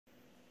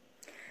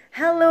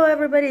Hello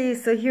everybody,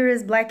 so here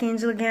is Black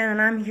Angel again, and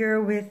I'm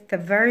here with a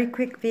very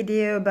quick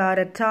video about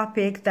a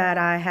topic that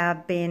I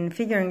have been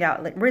figuring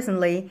out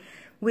recently,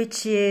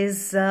 which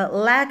is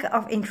lack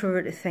of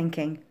introverted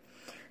thinking.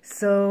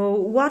 So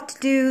what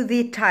do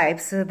the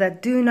types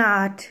that do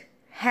not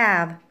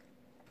have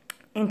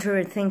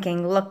introverted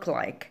thinking look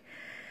like?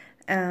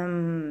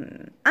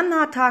 I'm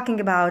not talking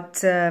about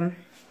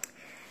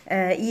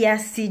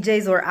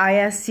ESTJs or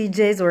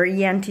ISTJs or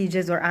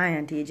ENTJs or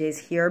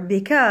INTJs here,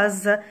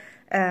 because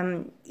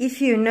if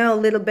you know a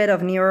little bit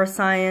of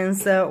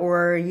neuroscience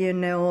or you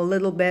know a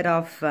little bit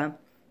of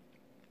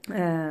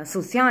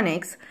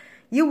socionics,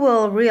 you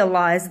will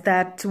realize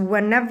that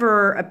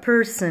whenever a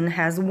person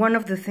has one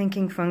of the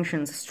thinking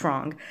functions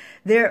strong,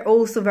 they're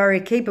also very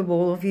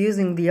capable of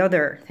using the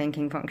other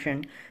thinking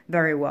function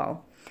very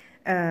well.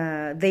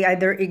 They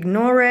either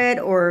ignore it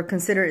or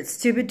consider it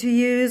stupid to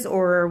use,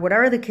 or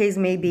whatever the case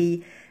may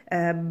be.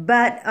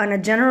 But on a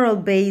general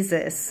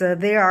basis,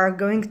 they are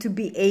going to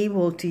be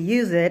able to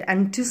use it,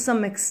 and to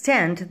some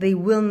extent, they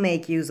will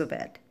make use of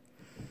it.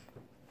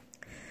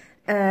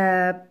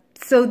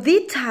 So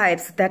the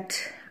types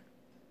that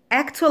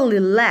actually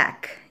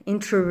lack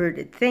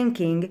introverted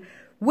thinking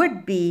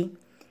would be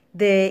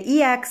the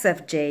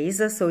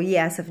EXFJs, so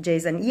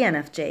ESFJs and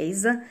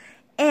ENFJs,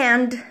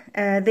 and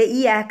the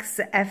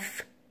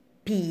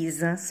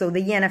EXFPs, so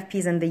the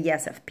ENFPs and the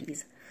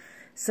ESFPs.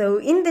 So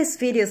in this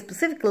video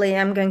specifically,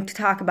 I'm going to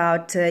talk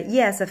about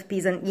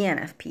ESFPs and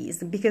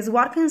ENFPs, because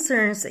what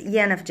concerns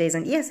ENFJs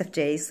and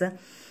ESFJs,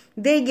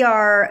 they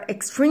are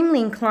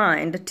extremely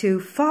inclined to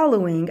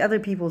following other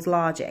people's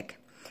logic.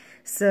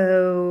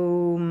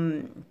 So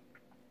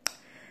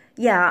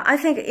yeah, I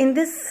think in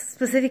this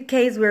specific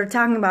case, we're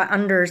talking about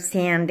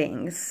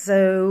understanding.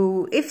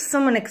 So if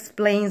someone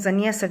explains an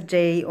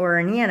ESFJ or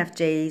an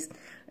ENFJ,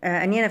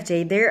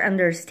 their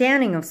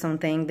understanding of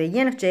something, the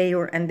ENFJ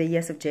and the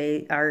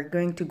ESFJ are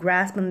going to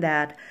grasp on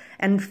that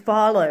and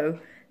follow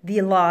the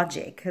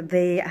logic.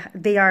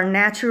 They are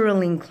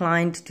naturally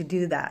inclined to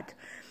do that.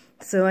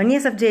 So an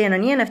ESFJ and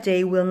an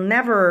ENFJ will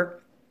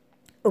never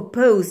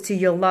oppose to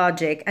your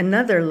logic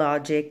another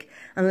logic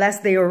unless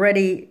they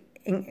already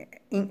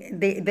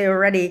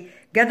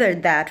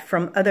gathered that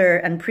from other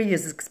and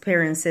previous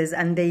experiences,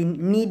 and they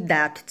need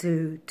that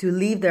to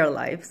live their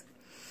lives.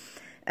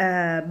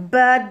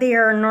 But they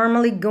are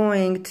normally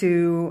going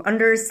to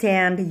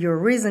understand your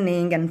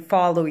reasoning and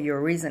follow your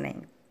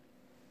reasoning.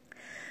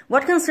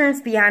 What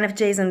concerns the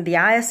INFJs and the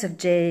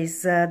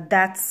ISFJs,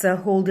 that's a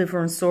whole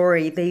different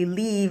story. They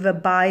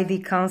live by the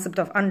concept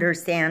of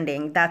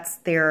understanding. That's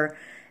their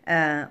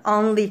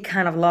only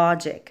kind of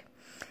logic.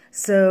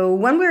 So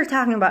when we're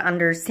talking about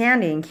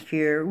understanding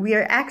here, we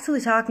are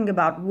actually talking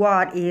about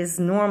what is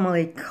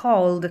normally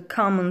called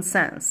common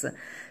sense.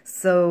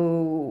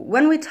 So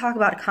when we talk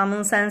about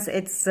common sense,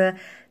 it's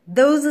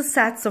those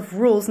sets of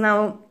rules.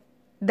 Now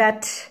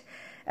that,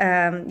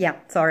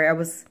 sorry, I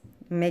was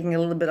making a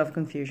little bit of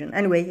confusion.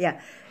 Anyway,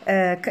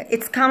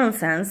 it's common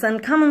sense,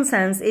 and common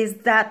sense is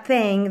that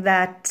thing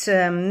that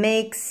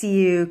makes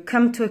you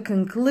come to a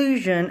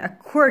conclusion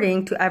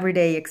according to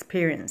everyday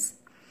experience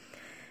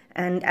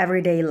and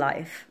everyday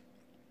life.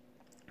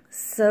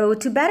 So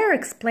to better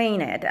explain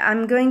it,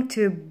 I'm going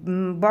to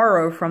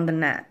borrow from the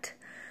net.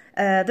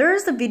 There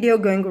is a video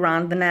going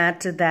around the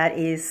net that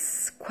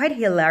is quite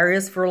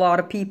hilarious for a lot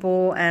of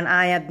people, and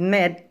I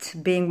admit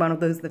being one of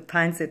those that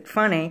finds it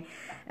funny,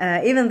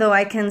 even though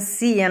I can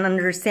see and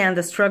understand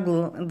the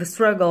struggle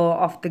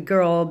of the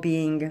girl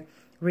being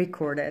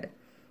recorded.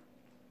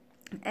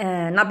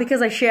 Not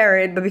because I share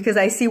it, but because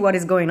I see what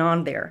is going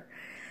on there.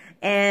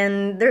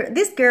 And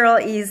this girl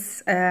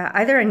is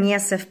either an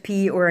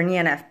ESFP or an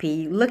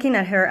ENFP. Looking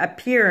at her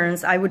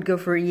appearance, I would go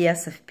for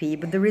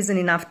ESFP, but there isn't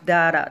enough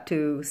data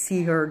to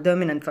see her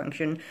dominant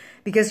function,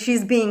 because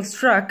she's being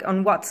struck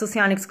on what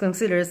socionics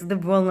considers the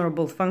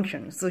vulnerable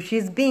function. So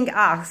she's being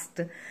asked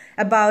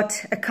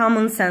about a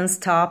common sense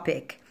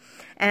topic,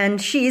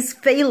 and she's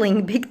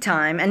failing big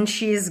time, and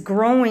she's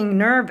growing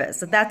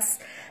nervous. That's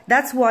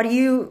what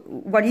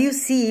you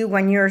see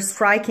when you're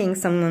striking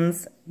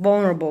someone's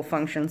vulnerable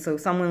function, so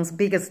someone's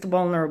biggest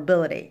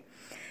vulnerability.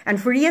 And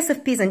for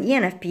ESFPs and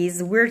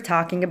ENFPs, we're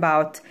talking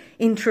about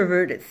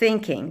introverted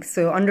thinking,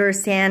 so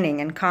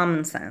understanding and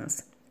common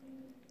sense.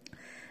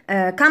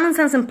 Common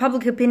sense and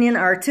public opinion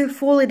are two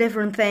fully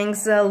different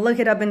things. Look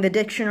it up in the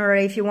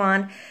dictionary if you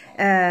want,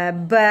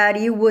 but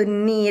you would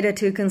need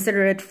to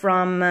consider it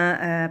from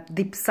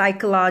the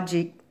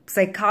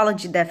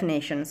psychology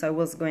definition. So I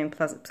was going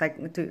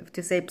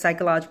to say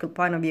psychological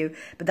point of view,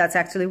 but that's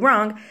actually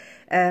wrong.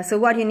 So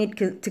what you need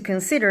to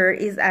consider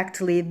is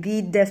actually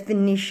the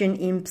definition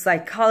in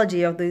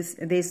psychology of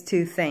these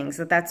two things.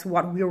 So that's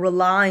what we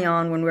rely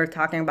on when we're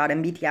talking about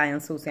MBTI and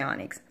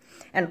socionics,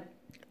 and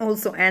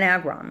also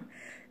Enneagram.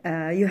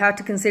 You have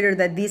to consider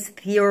that these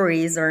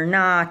theories are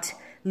not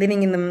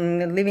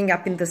living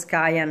up in the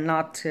sky and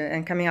not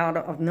and coming out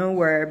of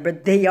nowhere,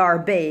 but they are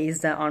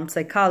based on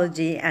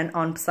psychology and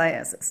on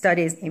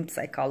studies in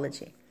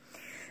psychology.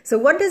 So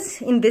what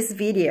does in this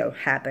video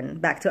happen?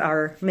 Back to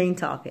our main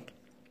topic.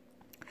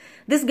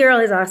 This girl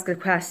is asked a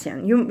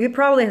question. You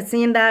probably have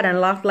seen that and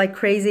laughed like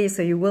crazy,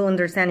 so you will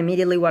understand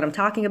immediately what I'm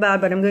talking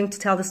about, but I'm going to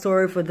tell the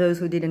story for those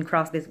who didn't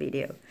cross this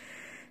video.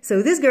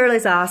 So this girl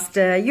is asked,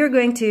 you're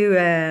going to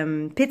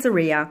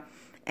pizzeria,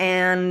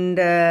 and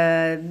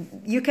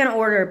you can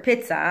order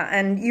pizza,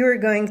 and you're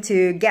going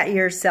to get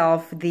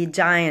yourself the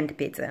giant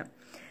pizza.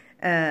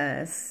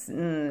 Is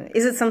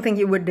it something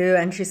you would do?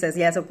 And she says,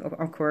 yes,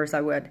 of course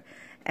I would.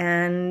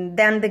 And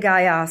then the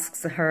guy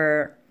asks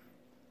her,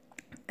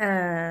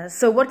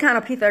 so what kind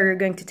of pizza are you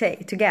going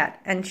to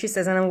get? And she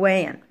says, an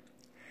Hawaiian.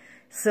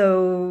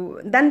 So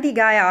then the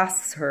guy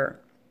asks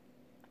her,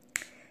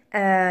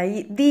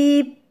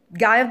 the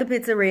guy of the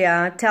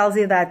pizzeria tells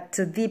you that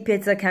the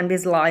pizza can be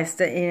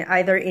sliced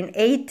either in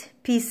 8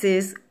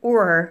 pieces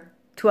or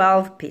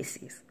 12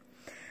 pieces.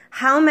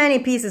 How many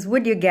pieces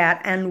would you get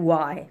and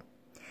why?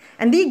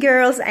 And the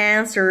girl's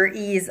answer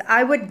is,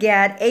 I would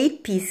get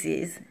 8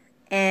 pieces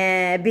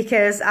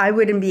because I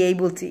wouldn't be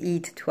able to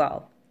eat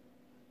 12.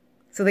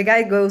 So the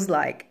guy goes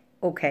like,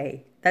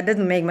 okay, that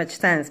doesn't make much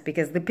sense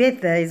because the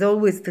pizza is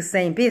always the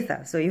same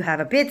pizza. So you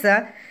have a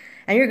pizza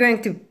and you're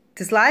going to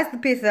slice the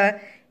pizza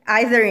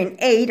either in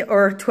 8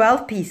 or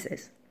 12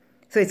 pieces.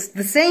 So it's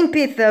the same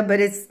pizza, but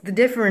it's the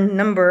different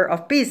number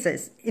of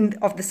pieces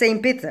of the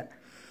same pizza.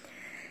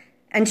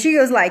 And she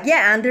goes like,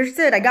 yeah,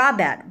 understood, I got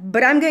that.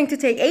 But I'm going to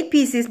take 8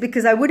 pieces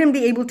because I wouldn't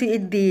be able to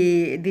eat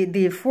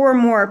the 4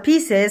 more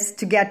pieces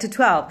to get to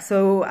 12.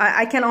 So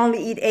I can only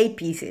eat 8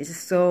 pieces.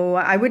 So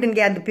I wouldn't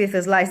get the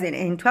pizza sliced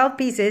in 12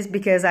 pieces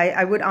because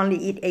I would only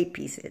eat 8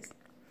 pieces.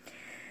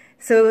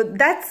 So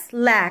that's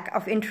lack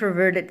of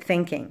introverted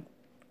thinking.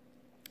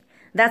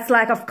 That's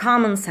lack of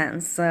common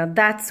sense.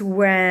 That's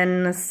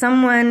when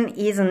someone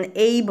isn't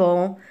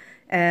able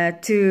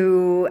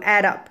to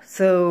add up.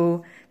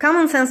 So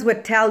common sense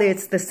would tell you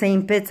it's the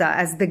same pizza,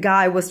 as the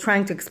guy was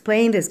trying to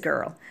explain this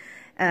girl.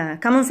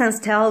 Common sense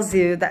tells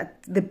you that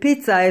the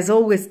pizza is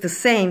always the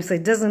same, so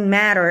it doesn't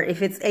matter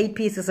if it's 8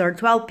 pieces or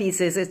 12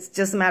 pieces, it's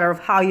just a matter of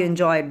how you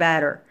enjoy it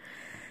better.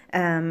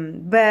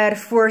 But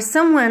for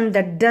someone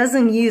that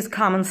doesn't use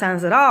common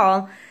sense at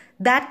all,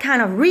 that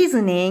kind of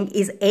reasoning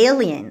is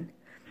alien.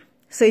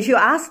 So if you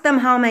ask them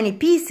how many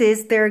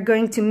pieces, they're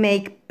going to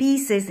make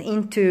pieces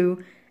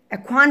into a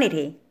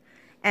quantity.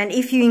 And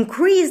if you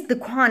increase the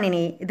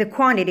quantity,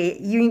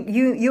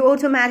 you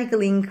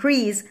automatically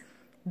increase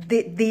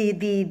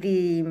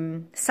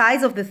the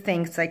size of the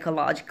thing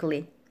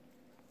psychologically.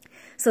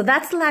 So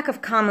that's lack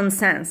of common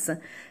sense.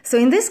 So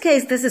in this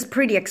case, this is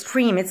pretty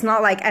extreme. It's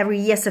not like every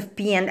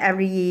ESFP and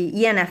every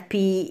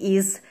ENFP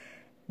is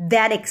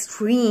that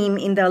extreme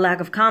in their lack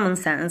of common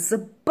sense,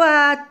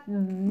 but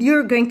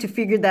you're going to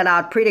figure that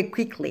out pretty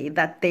quickly,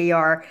 that they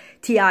are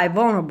TI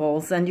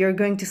vulnerables, and you're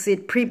going to see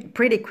it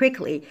pretty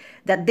quickly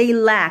that they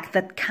lack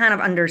that kind of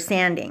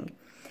understanding.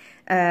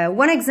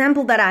 One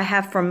example that I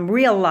have from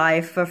real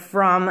life,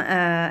 from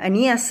an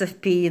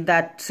ESFP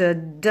that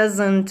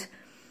doesn't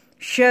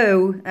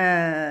show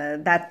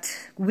that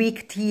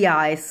weak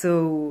TI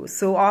so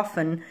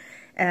often,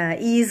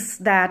 is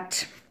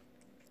that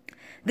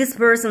this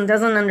person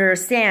doesn't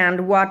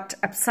understand what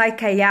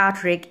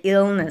psychiatric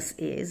illness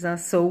is.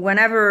 So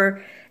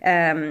whenever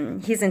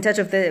he's in touch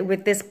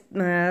with this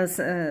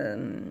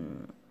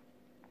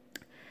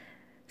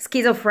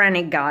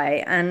schizophrenic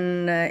guy,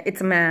 and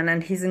it's a man,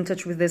 and he's in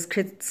touch with this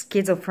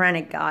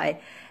schizophrenic guy,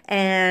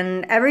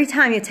 and every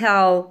time you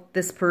tell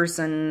this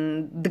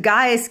person the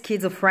guy is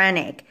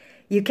schizophrenic,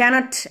 you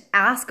cannot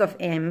ask of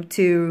him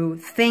to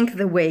think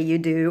the way you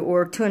do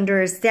or to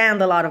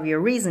understand a lot of your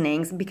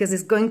reasonings, because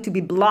it's going to be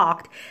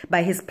blocked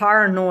by his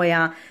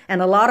paranoia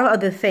and a lot of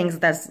other things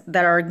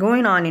that are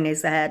going on in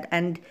his head,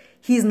 and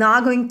he's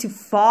not going to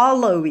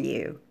follow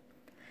you.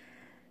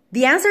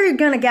 The answer you're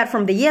going to get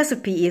from the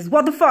ESFP is,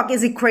 what the fuck,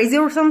 is he crazy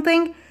or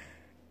something?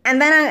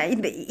 And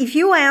then if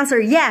you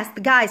answer, yes,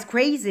 the guy's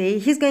crazy,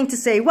 he's going to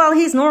say, well,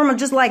 he's normal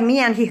just like me,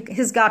 and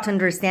he's got to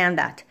understand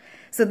that.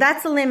 So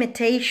that's a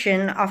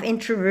limitation of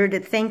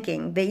introverted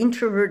thinking. The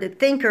introverted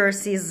thinker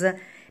sees the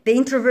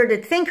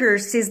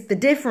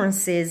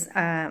differences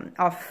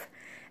of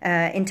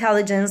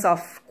intelligence,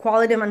 of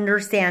quality of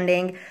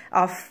understanding,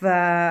 of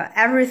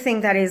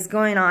everything that is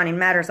going on in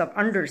matters of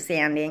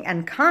understanding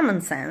and common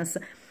sense,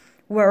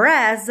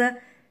 whereas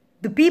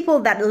the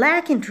people that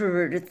lack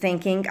introverted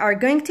thinking are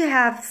going to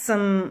have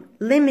some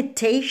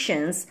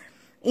limitations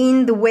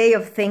in the way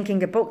of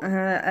thinking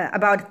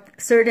about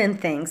certain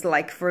things,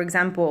 like, for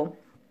example,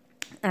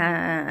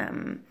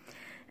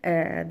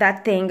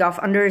 that thing of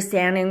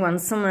understanding when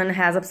someone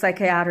has a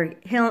psychiatric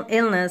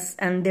illness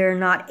and they're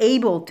not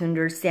able to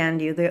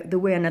understand you the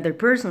way another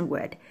person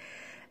would.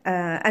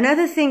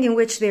 Another thing in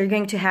which they're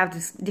going to have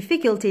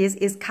difficulties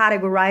is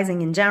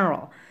categorizing in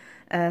general.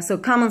 So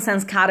common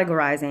sense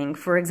categorizing.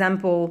 For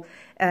example,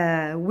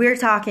 I'm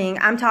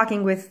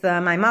talking with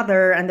my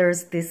mother, and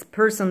there's this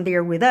person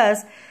there with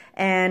us,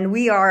 and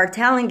we are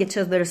telling each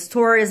other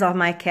stories of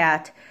my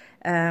cat.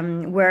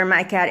 where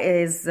my cat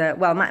is,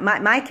 well,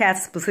 my cat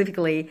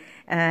specifically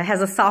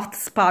has a soft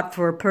spot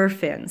for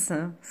perfumes,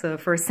 so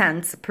for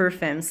scents,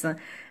 perfumes.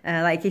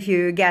 Like if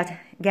you get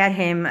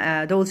him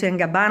a Dolce &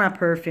 Gabbana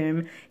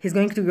perfume, he's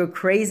going to go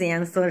crazy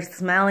and start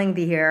smelling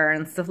the air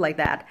and stuff like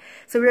that.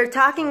 So we're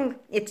talking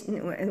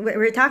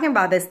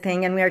about this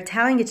thing, and we are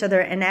telling each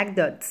other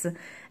anecdotes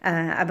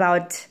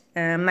about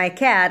my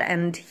cat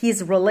and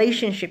his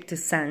relationship to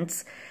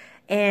scents.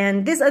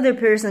 And this other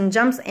person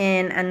jumps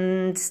in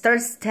and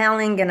starts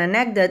telling an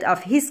anecdote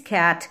of his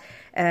cat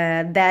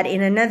that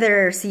in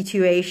another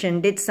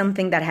situation did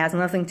something that has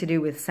nothing to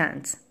do with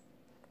scents.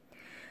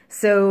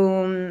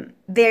 So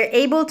they're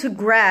able to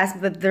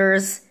grasp that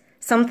there's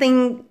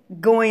something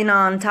going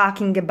on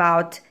talking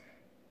about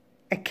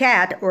a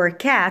cat or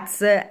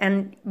cats,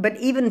 but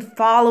even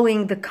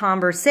following the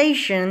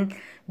conversation,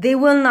 they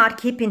will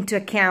not keep into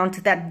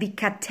account that the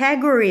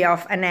category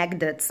of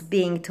anecdotes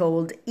being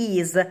told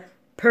is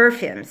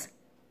perfumes.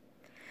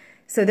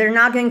 So they're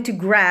not going to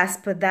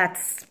grasp that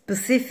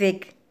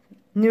specific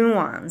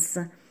nuance.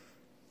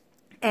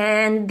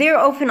 And they're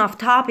often off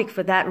topic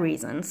for that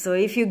reason. So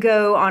if you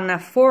go on a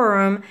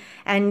forum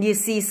and you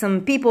see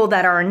some people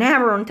that are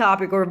never on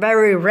topic or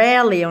very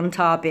rarely on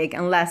topic,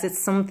 unless it's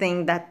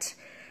something that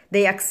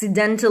they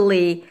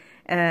accidentally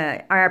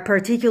are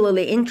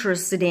particularly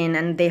interested in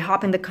and they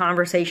hop in the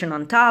conversation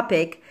on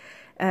topic,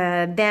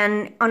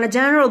 then on a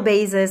general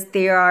basis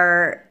they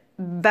are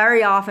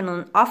very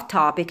often off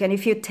topic. And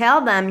if you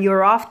tell them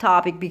you're off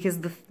topic because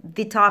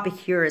the topic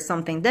here is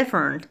something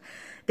different,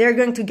 they're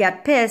going to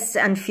get pissed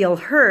and feel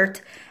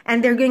hurt,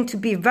 and they're going to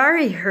be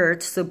very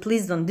hurt, so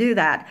please don't do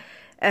that,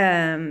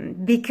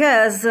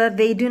 because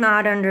they do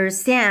not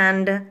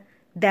understand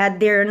that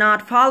they're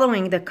not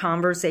following the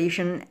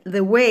conversation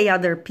the way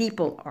other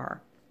people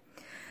are.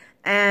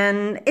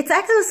 And it's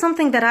actually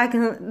something that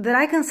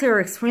I consider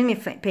extremely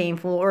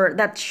painful, or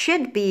that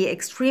should be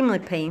extremely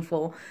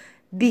painful,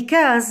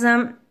 because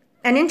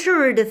an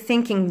introverted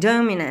thinking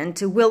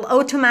dominant will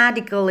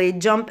automatically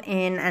jump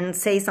in and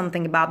say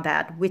something about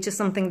that, which is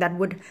something that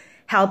would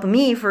help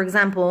me, for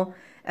example,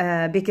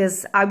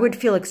 because I would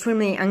feel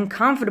extremely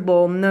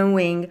uncomfortable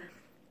knowing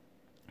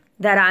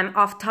that I'm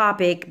off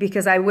topic,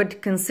 because I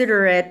would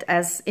consider it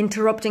as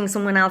interrupting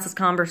someone else's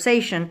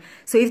conversation.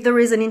 So if there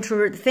is an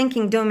introvert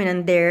thinking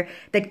dominant there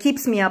that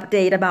keeps me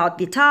updated about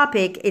the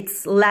topic,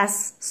 it's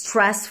less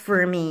stress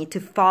for me to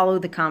follow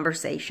the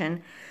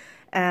conversation.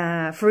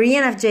 For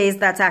ENFJs,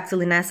 that's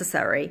actually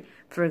necessary,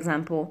 for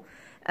example.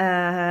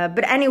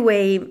 But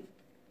anyway,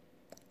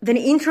 the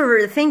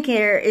introvert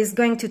thinker is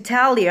going to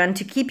tell you and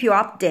to keep you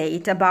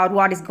updated about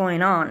what is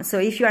going on. So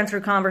if you enter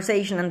a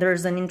conversation and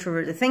there's an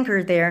introverted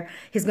thinker there,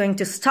 he's going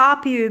to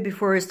stop you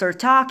before you start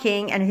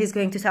talking, and he's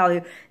going to tell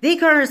you the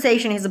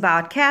conversation is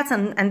about cats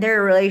and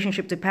their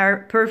relationship to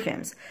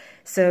perfumes.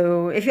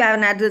 So if you have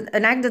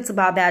anecdotes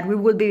about that, we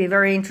would be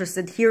very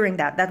interested hearing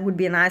that. That would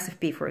be an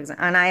ISFP, for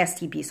example, an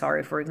ISTP,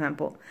 sorry, for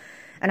example.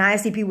 An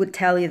ISTP would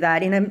tell you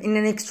that in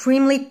an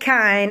extremely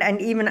kind and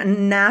even a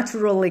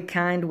naturally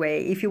kind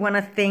way. If you want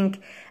to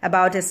think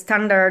about a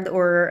standard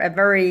or a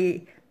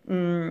very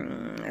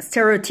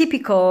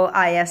stereotypical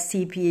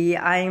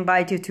ISTP, I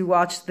invite you to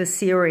watch the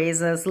series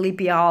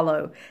Sleepy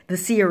Hollow. The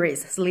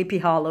series Sleepy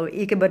Hollow.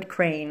 Ichabod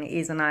Crane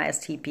is an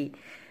ISTP.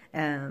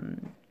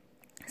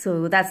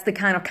 So that's the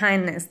kind of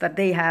kindness that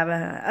they have.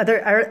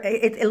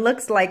 It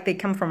looks like they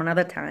come from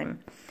another time.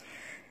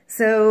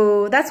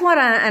 So that's what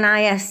an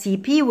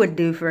ISTP would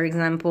do, for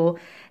example.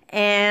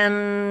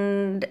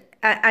 And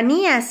an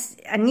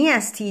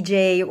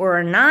ESTJ or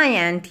an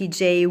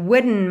INTJ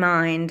wouldn't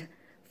mind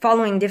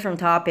following different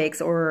topics,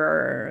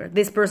 or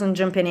this person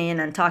jumping in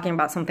and talking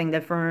about something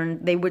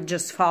different. They would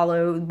just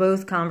follow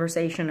both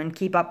conversation and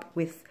keep up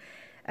with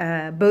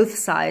both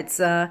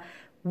sides,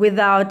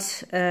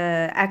 without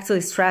actually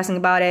stressing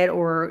about it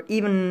or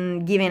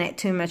even giving it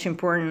too much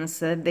importance.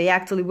 They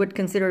actually would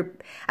consider,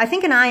 I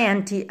think an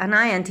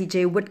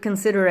INTJ would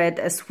consider it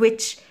a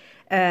switch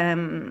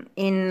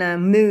in a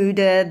mood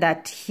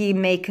that he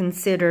may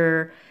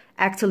consider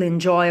actually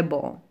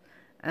enjoyable.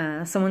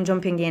 Someone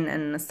jumping in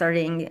and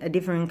starting a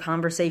different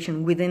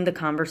conversation within the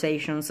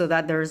conversation, so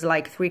that there's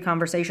like 3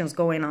 conversations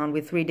going on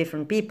with 3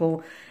 different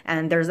people,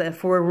 and there's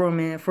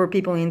 4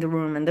 people in the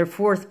room, and their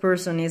 4th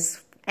person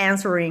is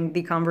answering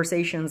the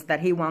conversations that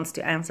he wants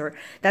to answer.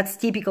 That's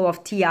typical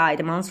of TI,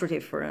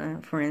 demonstrative,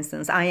 for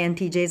instance.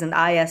 INTJs and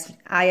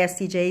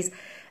ISTJs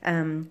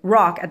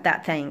rock at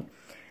that thing,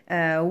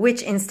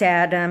 which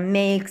instead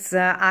makes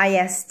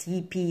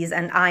ISTPs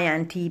and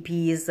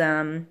INTPs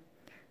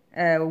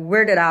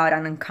weirded out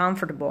and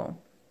uncomfortable.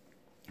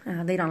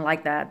 They don't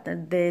like that.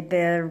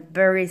 They're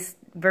very,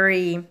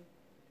 very,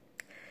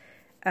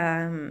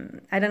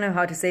 I don't know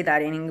how to say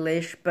that in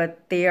English,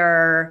 but they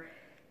are...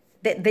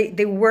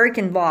 They work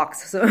in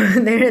blocks, so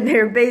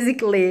they're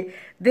basically,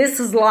 this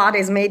lot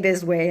is made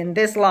this way and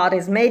this lot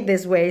is made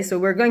this way, so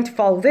we're going to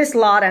follow this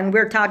lot and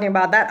we're talking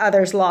about that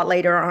other lot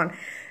later on.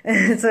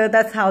 So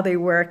that's how they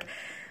work.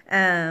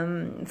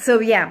 So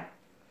yeah,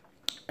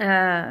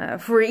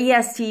 For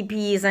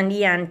ESTPs and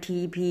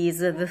ENTPs,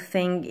 the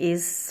thing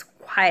is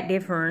quite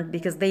different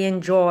because they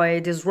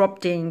enjoy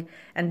disrupting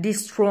and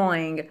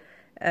destroying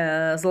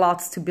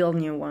slots to build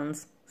new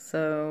ones.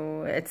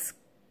 So it's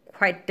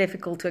quite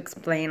difficult to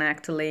explain,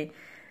 actually.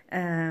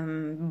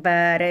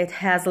 But it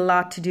has a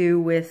lot to do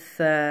with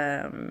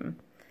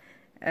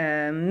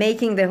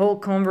making the whole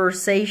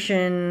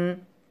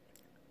conversation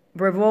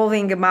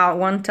revolving about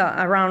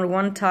around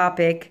one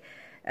topic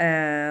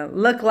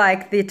look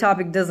like the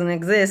topic doesn't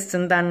exist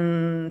and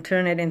then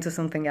turn it into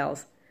something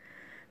else.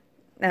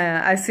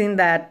 I've seen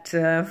that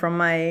from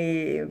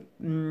my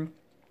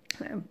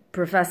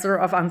professor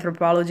of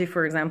anthropology,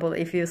 for example.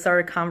 If you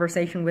start a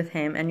conversation with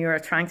him and you're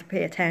trying to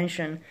pay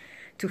attention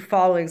to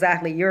follow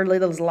exactly your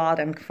little slot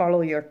and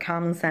follow your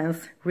common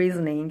sense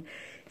reasoning,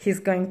 he's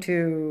going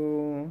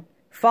to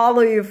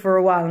follow you for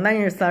a while, and then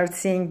you start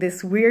seeing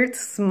this weird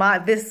smile,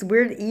 this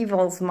weird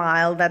evil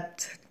smile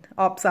that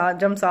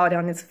jumps out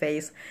on his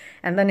face,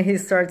 and then he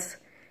starts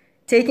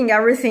taking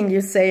everything you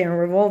say and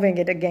revolving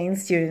it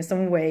against you in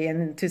some way,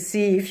 and to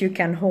see if you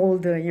can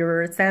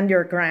stand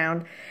your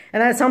ground.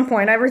 And at some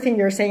point, everything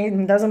you're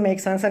saying doesn't make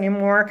sense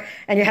anymore,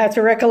 and you have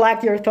to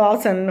recollect your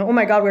thoughts, and oh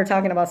my god, we're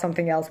talking about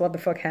something else. What the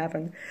fuck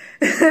happened?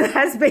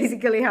 That's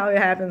basically how it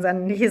happens,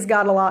 and he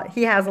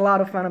has a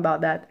lot of fun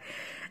about that.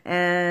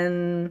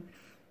 And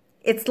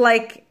it's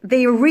like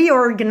they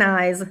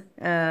reorganize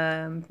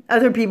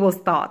other people's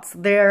thoughts.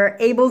 They're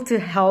able to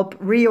help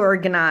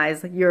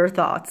reorganize your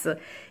thoughts.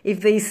 If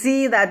they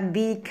see that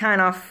the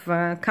kind of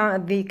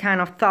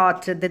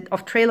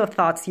trail of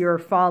thoughts you're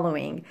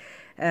following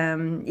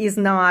is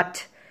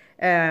not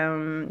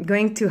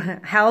going to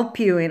help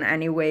you in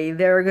any way,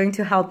 they're going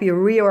to help you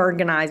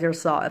reorganize your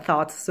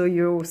thoughts. So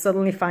you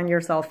suddenly find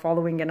yourself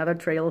following another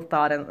trail of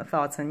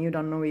thoughts, and you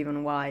don't know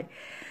even why.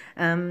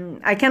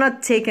 I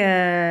cannot take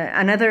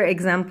another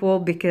example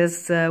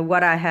because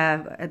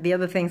the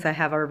other things I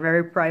have are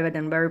very private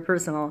and very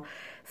personal,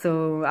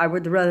 so I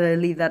would rather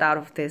leave that out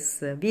of this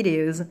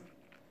videos.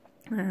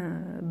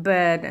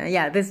 But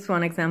yeah, this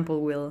one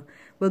example will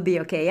be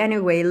okay.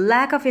 Anyway,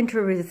 lack of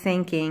introverted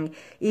thinking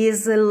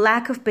is a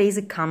lack of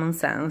basic common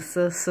sense.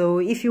 So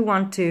if you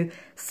want to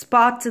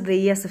spot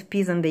the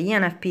ESFPs and the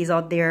ENFPs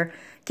out there,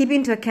 keep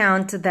into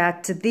account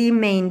that the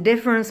main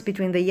difference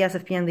between the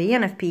ESFP and the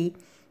ENFP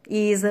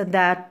is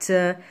that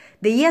the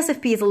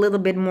ESFP is a little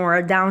bit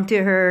more down to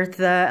earth,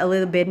 a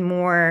little bit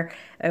more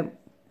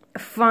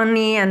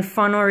funny and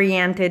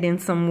fun-oriented in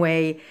some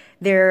way.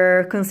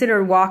 They're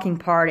considered walking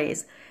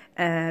parties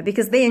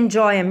because they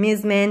enjoy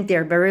amusement.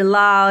 They're very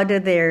loud.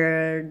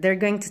 They're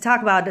going to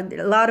talk about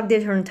a lot of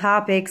different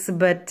topics,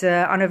 but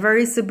on a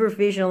very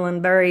superficial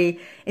and very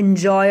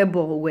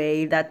enjoyable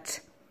way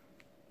that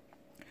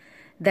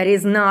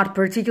is not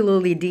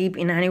particularly deep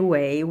in any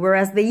way,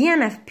 whereas the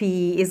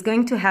ENFP is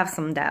going to have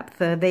some depth.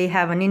 They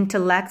have an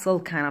intellectual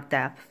kind of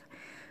depth.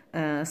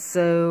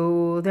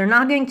 So they're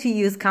not going to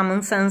use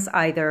common sense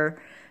either,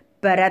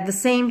 but at the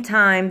same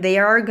time, they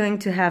are going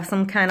to have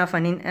some kind of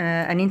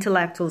an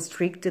intellectual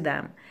streak to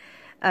them.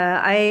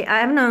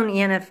 I've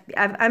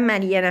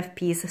met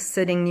ENFPs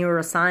studying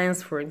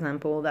neuroscience, for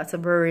example. That's a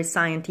very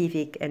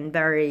scientific and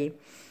very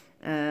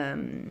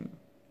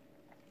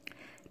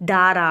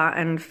data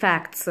and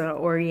facts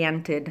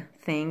oriented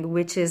thing,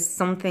 which is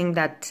something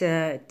that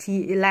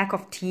lack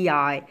of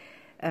TI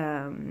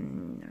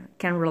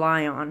can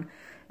rely on.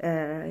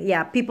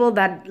 Yeah, people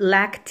that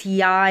lack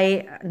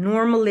TI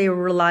normally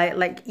rely,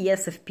 like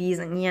ESFPs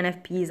and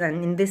ENFPs,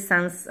 and in this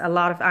sense a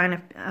lot of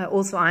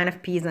also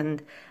INFPs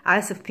and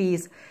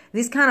ISFPs,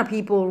 these kind of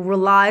people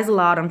relies a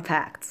lot on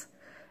facts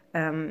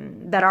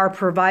that are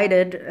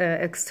provided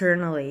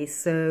externally.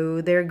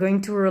 So they're going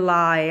to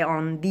rely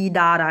on the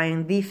data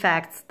and the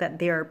facts that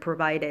they are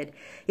provided.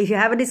 If you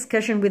have a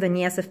discussion with an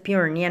ESFP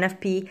or an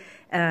ENFP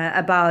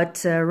about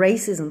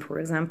racism, for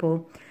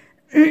example,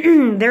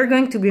 they're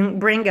going to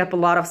bring up a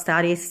lot of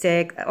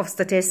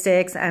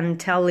statistics and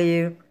tell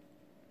you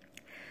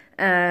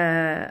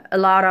a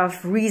lot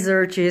of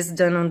research is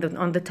done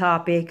on the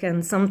topic,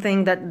 and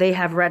something that they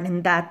have read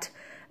in that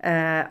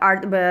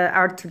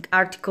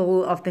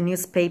article of the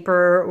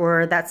newspaper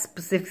or that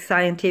specific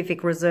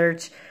scientific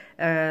research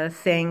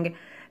thing.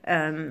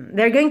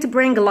 They're going to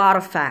bring a lot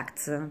of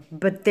facts,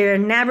 but they're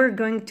never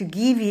going to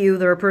give you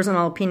their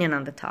personal opinion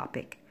on the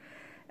topic.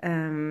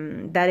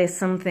 That is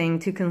something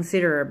to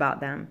consider about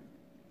them.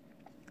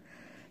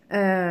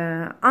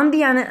 On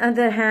the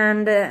other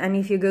hand, and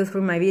if you go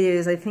through my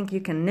videos, I think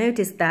you can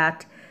notice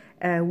that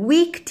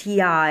weak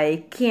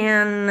TI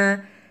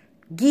can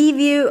give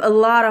you a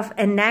lot of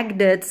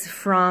anecdotes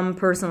from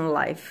personal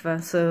life.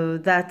 So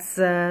that's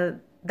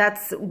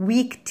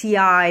weak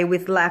TI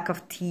with lack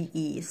of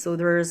TE. So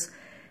there's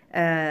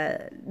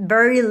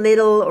very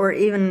little or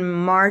even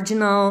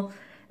marginal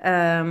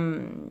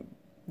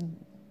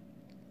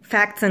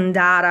facts and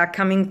data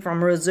coming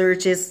from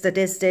researches,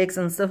 statistics,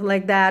 and stuff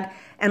like that,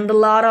 and a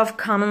lot of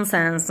common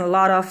sense, a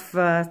lot of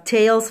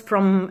tales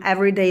from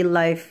everyday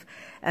life,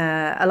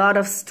 a lot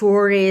of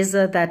stories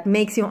that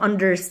makes you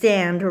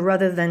understand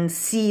rather than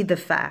see the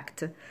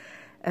fact.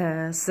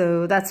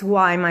 So that's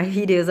why my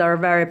videos are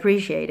very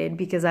appreciated,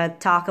 because I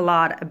talk a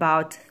lot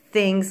about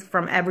things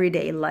from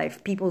everyday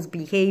life, people's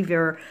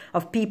behavior,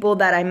 of people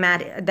that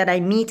I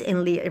meet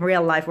in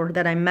real life, or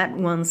that I met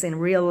once in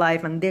real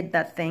life and did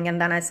that thing, and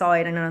then I saw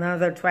it in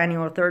another 20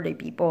 or 30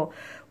 people,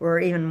 or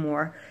even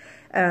more.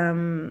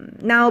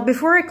 Now,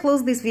 before I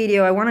close this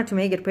video, I wanted to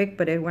make it quick,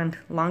 but it went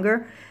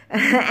longer.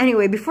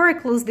 Anyway, before I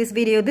close this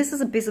video, this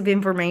is a piece of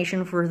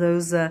information for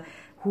those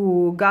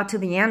who got to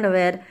the end of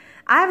it.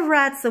 I've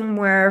read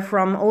somewhere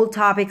from old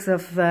topics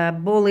of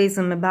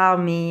bullyism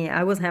about me.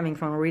 I was having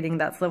fun reading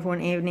that stuff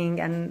one evening,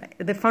 and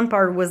the fun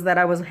part was that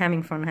I was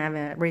having fun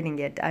reading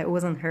it. I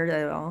wasn't hurt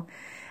at all.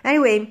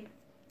 Anyway,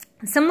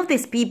 some of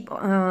these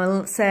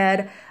people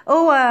said,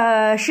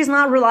 "Oh, she's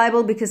not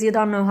reliable because you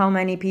don't know how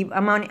many people,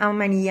 how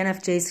many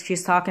ENFJs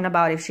she's talking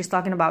about. If she's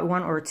talking about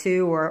one or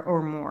two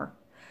or more."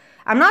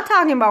 I'm not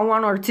talking about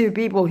one or two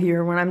people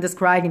here when I'm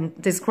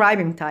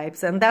describing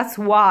types, and that's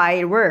why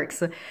it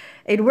works.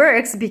 It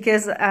works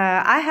because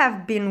I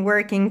have been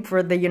working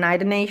for the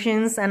United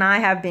Nations, and I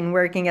have been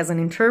working as an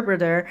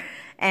interpreter,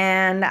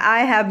 and I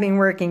have been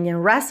working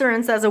in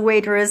restaurants as a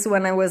waitress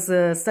when I was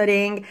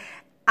studying.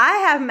 I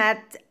have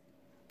met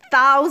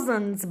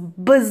thousands,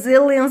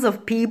 bazillions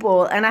of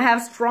people, and I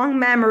have strong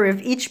memory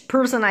of each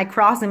person I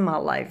cross in my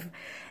life.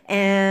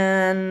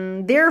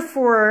 And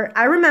therefore,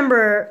 I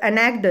remember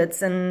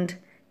anecdotes and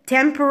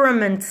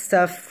temperament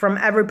stuff from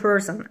every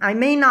person. I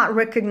may not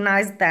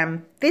recognize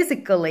them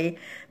physically,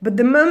 but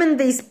the moment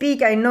they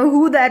speak, I know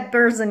who that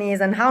person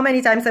is and how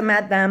many times I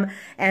met them,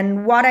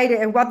 and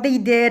what they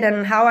did,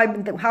 and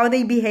how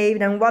they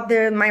behaved, and what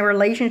my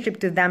relationship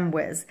to them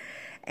was.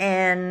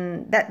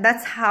 And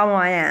that's how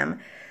I am.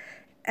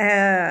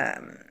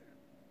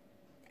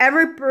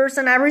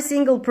 Every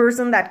single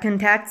person that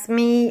contacts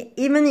me,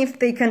 even if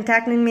they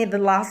contacted me the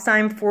last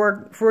time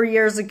 4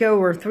 years ago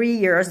or 3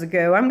 years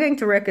ago, I'm going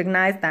to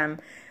recognize them.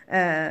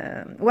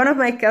 One of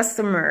my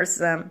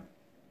customers,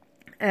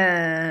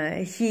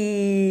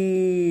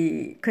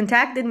 he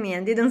contacted me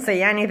and didn't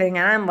say anything,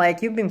 and I'm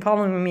like, "You've been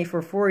following me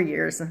for 4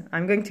 years.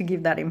 I'm going to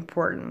give that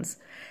importance,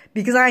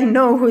 because I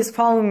know who has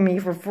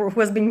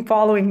been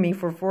following me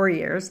for 4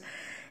 years."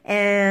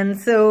 And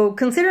so,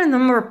 considering the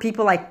number of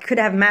people I could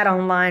have met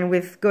online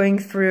with going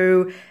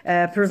through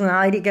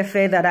Personality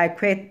Cafe that I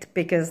quit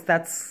because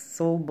that's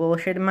so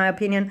bullshit in my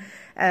opinion,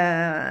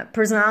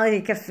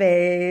 Personality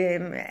Cafe,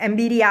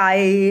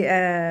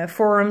 MBTI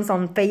forums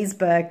on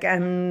Facebook,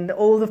 and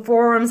all the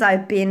forums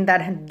I've been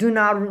that do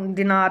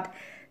not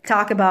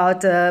talk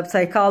about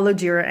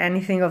psychology or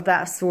anything of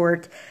that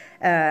sort.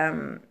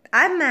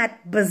 I've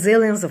met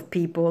bazillions of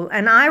people,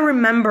 and I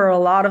remember a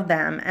lot of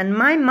them, and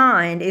my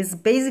mind is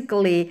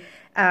basically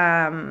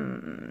a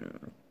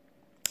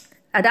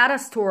data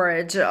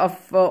storage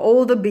of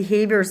all the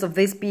behaviors of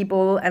these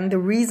people, and the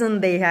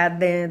reason they had,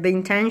 the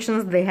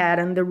intentions they had,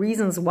 and the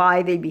reasons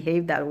why they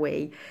behaved that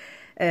way.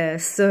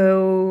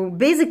 So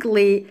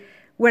basically,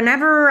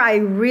 whenever I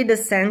read a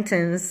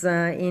sentence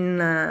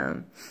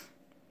on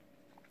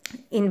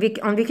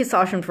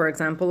Wikisocial, for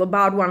example,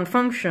 about one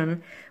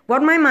function,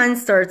 what my mind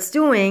starts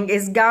doing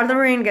is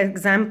gathering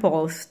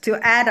examples to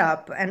add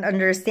up and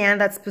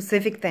understand that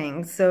specific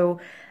thing. So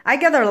I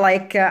gather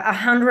like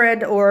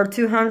 100 or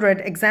 200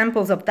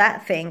 examples of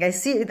that thing. I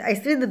see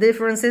the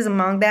differences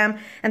among them,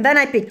 and then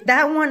I pick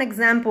that one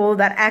example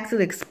that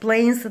actually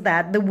explains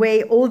that the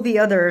way all the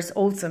others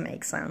also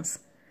make sense.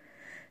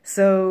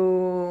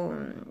 So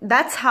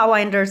that's how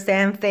I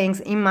understand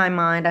things in my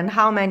mind, and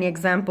how many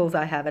examples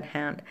I have at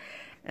hand.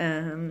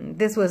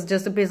 This was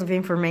just a piece of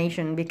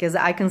information because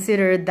I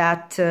considered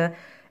that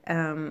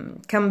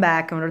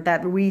comeback or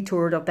that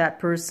retort of that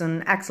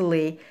person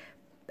actually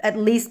at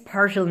least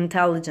partial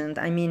intelligent.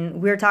 I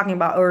mean, we're talking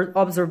about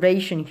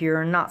observation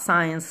here, not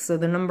science, so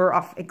the number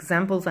of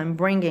examples I'm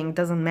bringing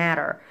doesn't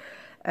matter.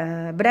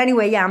 But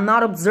anyway, yeah, I'm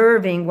not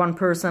observing one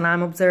person,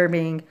 I'm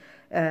observing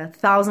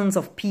thousands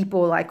of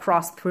people I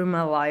crossed through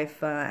my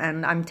life,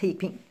 and I'm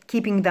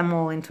keeping them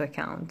all into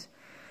account.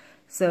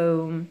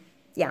 So,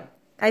 yeah.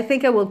 I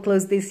think I will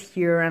close this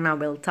here, and I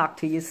will talk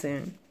to you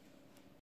soon.